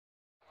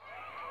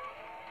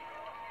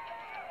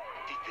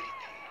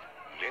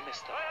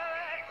mister.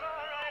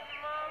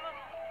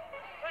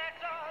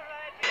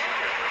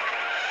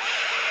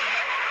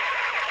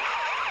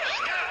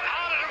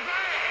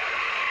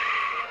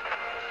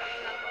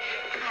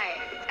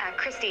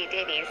 Christy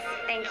Davies,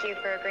 thank you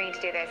for agreeing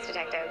to do this,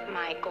 Detective.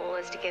 My goal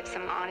is to give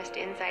some honest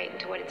insight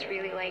into what it's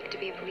really like to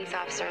be a police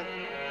officer.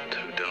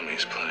 Two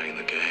dummies playing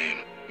the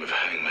game with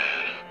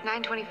Hangman.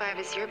 925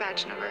 is your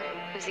badge number.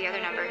 Who's the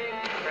other number?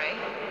 Right?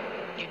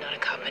 You're not a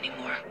cop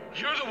anymore.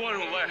 You're the one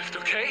who left,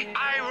 okay?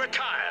 I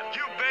retired.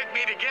 You begged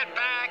me to get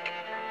back.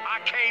 I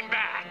came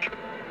back.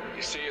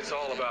 You see, it's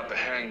all about the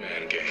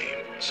Hangman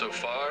game. So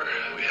far,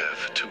 we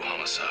have 2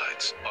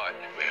 homicides, but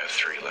we have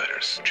 3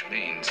 letters, which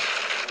means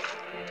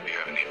we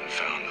haven't even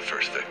found the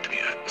first victim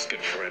yet. Let's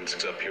get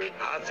forensics up here.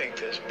 I think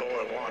this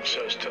boy wants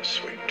us to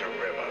sweep the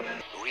river.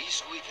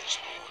 Reese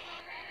Witherspoon,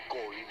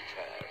 Colin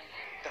Firth,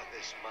 τα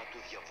δεσμά του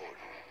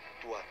διαβόλου,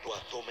 του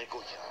Ατουατό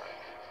Μεγκογιά,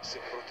 σε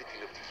πρώτη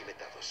τηλεοπτική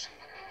μετάδοση,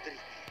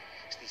 Τρίτη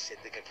στις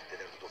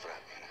 11:15 το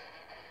βράδυ.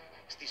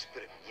 Στις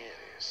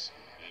πρεμιέρες,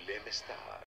 λέμε Star.